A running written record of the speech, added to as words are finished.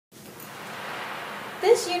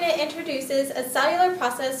This unit introduces a cellular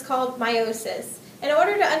process called meiosis. In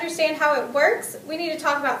order to understand how it works, we need to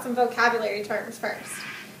talk about some vocabulary terms first.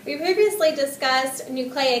 We previously discussed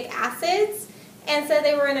nucleic acids and said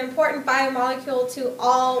they were an important biomolecule to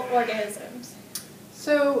all organisms.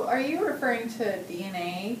 So, are you referring to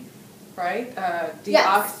DNA, right?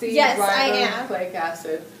 Deoxyribonucleic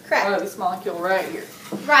acid. Correct. Oh, this molecule right here.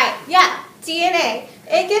 Right, yeah, DNA.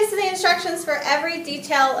 It gives the instructions for every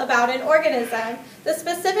detail about an organism. The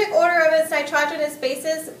specific order of its nitrogenous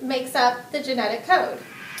bases makes up the genetic code.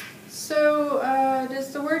 So,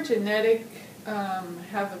 does the word genetic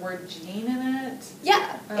have the word gene in it?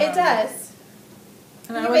 Yeah, it does.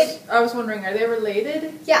 And I was wondering, are they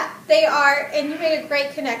related? Yeah, they are, and you made a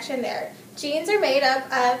great connection there. Genes are made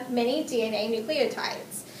up of many DNA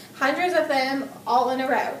nucleotides, hundreds of them all in a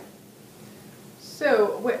row.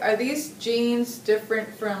 So, wait, are these genes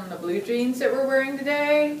different from the blue jeans that we're wearing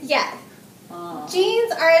today? Yeah. Oh.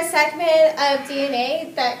 Genes are a segment of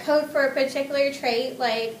DNA that code for a particular trait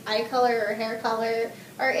like eye color or hair color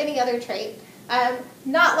or any other trait.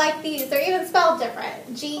 Not like these. They're even spelled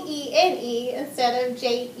different. Gene instead of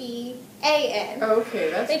Jean.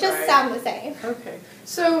 Okay, that's They just right. sound the same. Okay.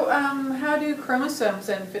 So, how do chromosomes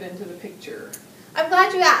then fit into the picture? I'm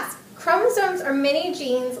glad you asked. Chromosomes are many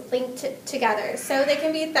genes linked together, so they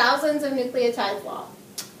can be thousands of nucleotides long.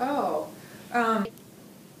 Oh.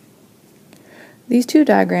 These two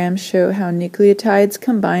diagrams show how nucleotides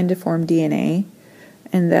combine to form DNA,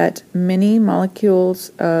 and that many molecules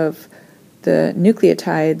of the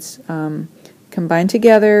nucleotides combine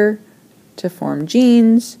together to form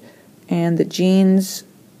genes, and the genes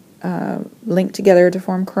link together to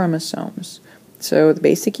form chromosomes. So the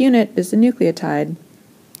basic unit is the nucleotide.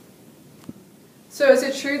 So is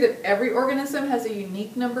it true that every organism has a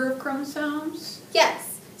unique number of chromosomes?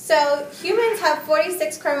 Yes. So humans have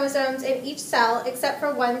 46 chromosomes in each cell except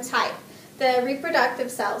for one type, the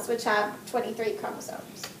reproductive cells, which have 23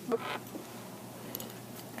 chromosomes.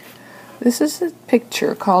 This is a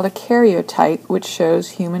picture called a karyotype, which shows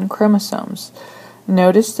human chromosomes.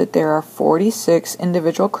 Notice that there are 46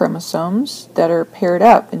 individual chromosomes that are paired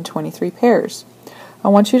up in 23 pairs. I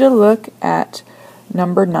want you to look at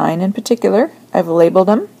number 9 in particular. I've labeled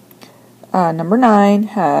them. Number 9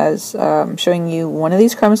 has showing you one of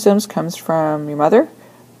these chromosomes comes from your mother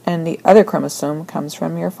and the other chromosome comes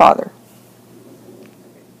from your father.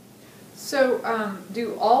 So,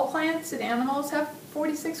 do all plants and animals have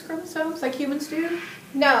 46 chromosomes like humans do?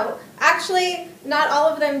 No, actually, not all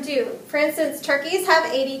of them do. For instance, turkeys have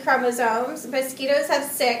 80 chromosomes, mosquitoes have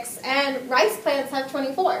 6, and rice plants have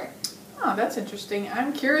 24. Oh, that's interesting.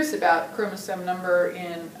 I'm curious about chromosome number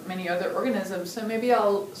in many other organisms, so maybe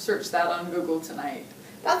I'll search that on Google tonight.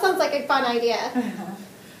 That sounds like a fun idea.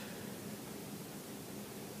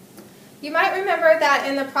 You might remember that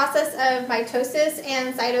in the process of mitosis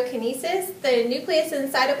and cytokinesis, the nucleus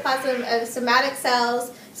and cytoplasm of somatic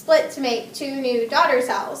cells split to make two new daughter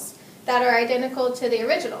cells that are identical to the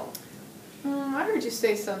original. I heard you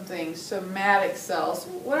say something, somatic cells.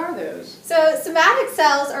 What are those? So somatic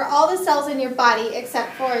cells are all the cells in your body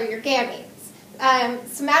except for your gametes.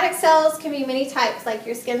 Somatic cells can be many types, like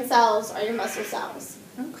your skin cells or your muscle cells.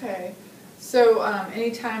 Okay. So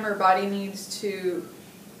anytime our body needs to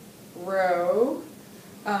grow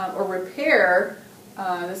or repair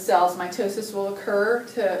the cells, mitosis will occur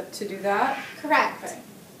to do that? Correct. Okay.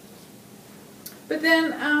 But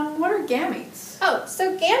then, what are gametes? Oh,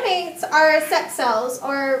 so gametes are sex cells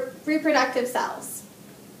or reproductive cells.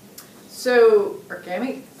 So, are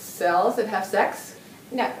gametes cells that have sex?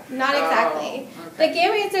 No, not exactly. Oh, okay. The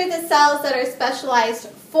gametes are the cells that are specialized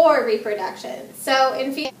for reproduction. So,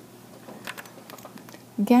 in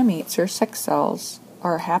Gametes, or sex cells,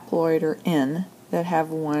 are haploid or N that have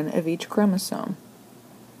one of each chromosome.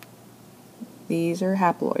 These are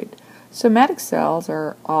haploid. Somatic cells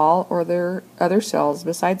are all or their other cells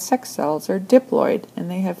besides sex cells are diploid,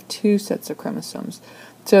 and they have two sets of chromosomes.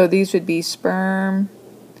 So these would be sperm,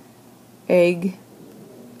 egg,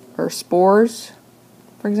 or spores,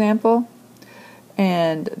 for example.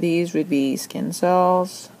 And these would be skin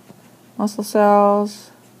cells, muscle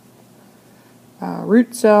cells,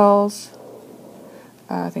 root cells,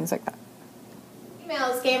 things like that.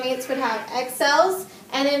 females, gametes would have egg cells,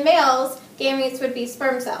 and in males, gametes would be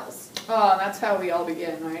sperm cells. Oh, that's how we all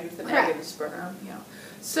begin, right? With an Correct. egg and a sperm. Yeah.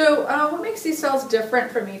 So, what makes these cells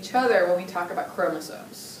different from each other when we talk about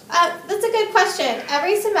chromosomes? That's a good question.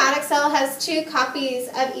 Every somatic cell has 2 copies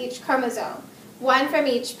of each chromosome, one from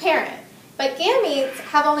each parent. But gametes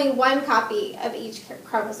have only 1 copy of each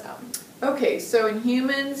chromosome. Okay, so in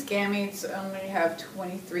humans, gametes only have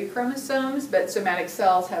 23 chromosomes, but somatic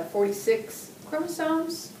cells have 46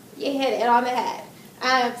 chromosomes? You hit it on the head.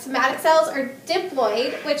 Somatic cells are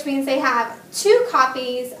diploid, which means they have 2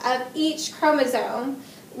 copies of each chromosome,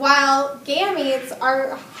 while gametes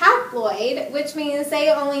are haploid, which means they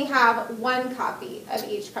only have 1 copy of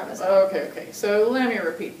each chromosome. Okay. So let me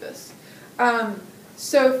repeat this.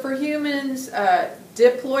 So for humans,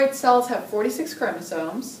 diploid cells have 46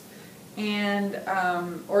 chromosomes, and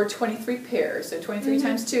or 23 pairs. So 23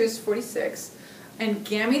 times 2 is 46. And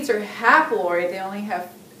gametes are haploid. They only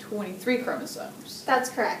have 23 chromosomes. That's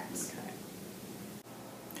correct. Okay.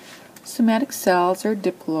 Somatic cells are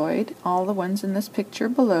diploid. All the ones in this picture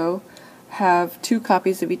below have 2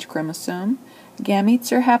 copies of each chromosome.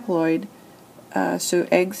 Gametes are haploid, so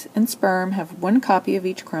eggs and sperm have 1 copy of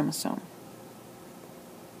each chromosome.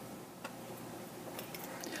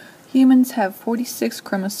 Humans have 46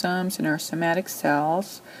 chromosomes in our somatic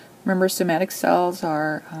cells. Remember, somatic cells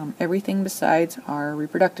are everything besides our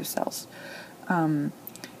reproductive cells.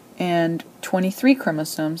 And 23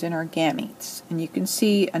 chromosomes in our gametes. And you can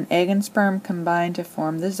see an egg and sperm combine to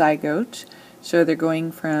form the zygote. So they're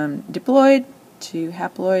going from diploid to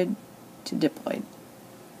haploid to diploid.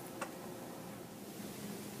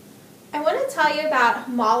 I want to tell you about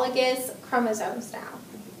homologous chromosomes now.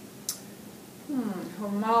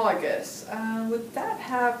 Homologous. Would that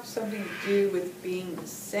have something to do with being the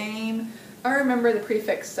same? I remember the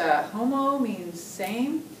prefix homo means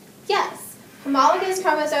same. Yes. Homologous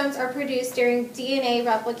chromosomes are produced during DNA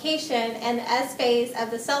replication and the S phase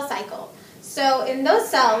of the cell cycle. So in those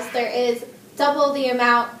cells, there is double the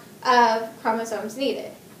amount of chromosomes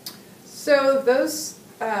needed. So those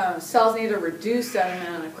cells need to reduce that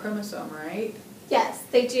amount of chromosome, right? Yes,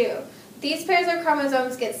 they do. These pairs of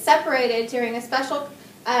chromosomes get separated during a special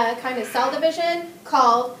kind of cell division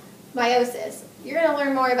called meiosis. You're going to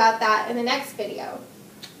learn more about that in the next video.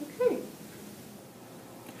 Okay.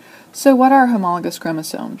 So what are homologous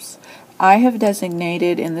chromosomes? I have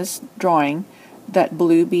designated in this drawing that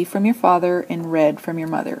blue be from your father and red from your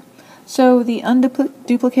mother. So the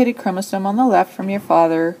unduplicated chromosome on the left from your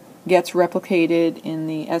father gets replicated in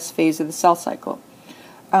the S phase of the cell cycle.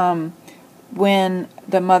 When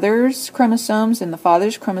the mother's chromosomes and the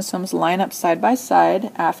father's chromosomes line up side by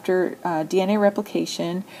side after DNA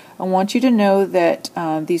replication, I want you to know that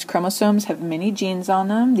these chromosomes have many genes on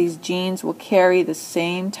them. These genes will carry the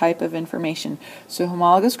same type of information. So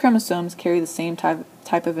homologous chromosomes carry the same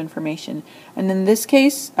type of information. And in this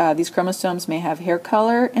case, these chromosomes may have hair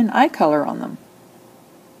color and eye color on them.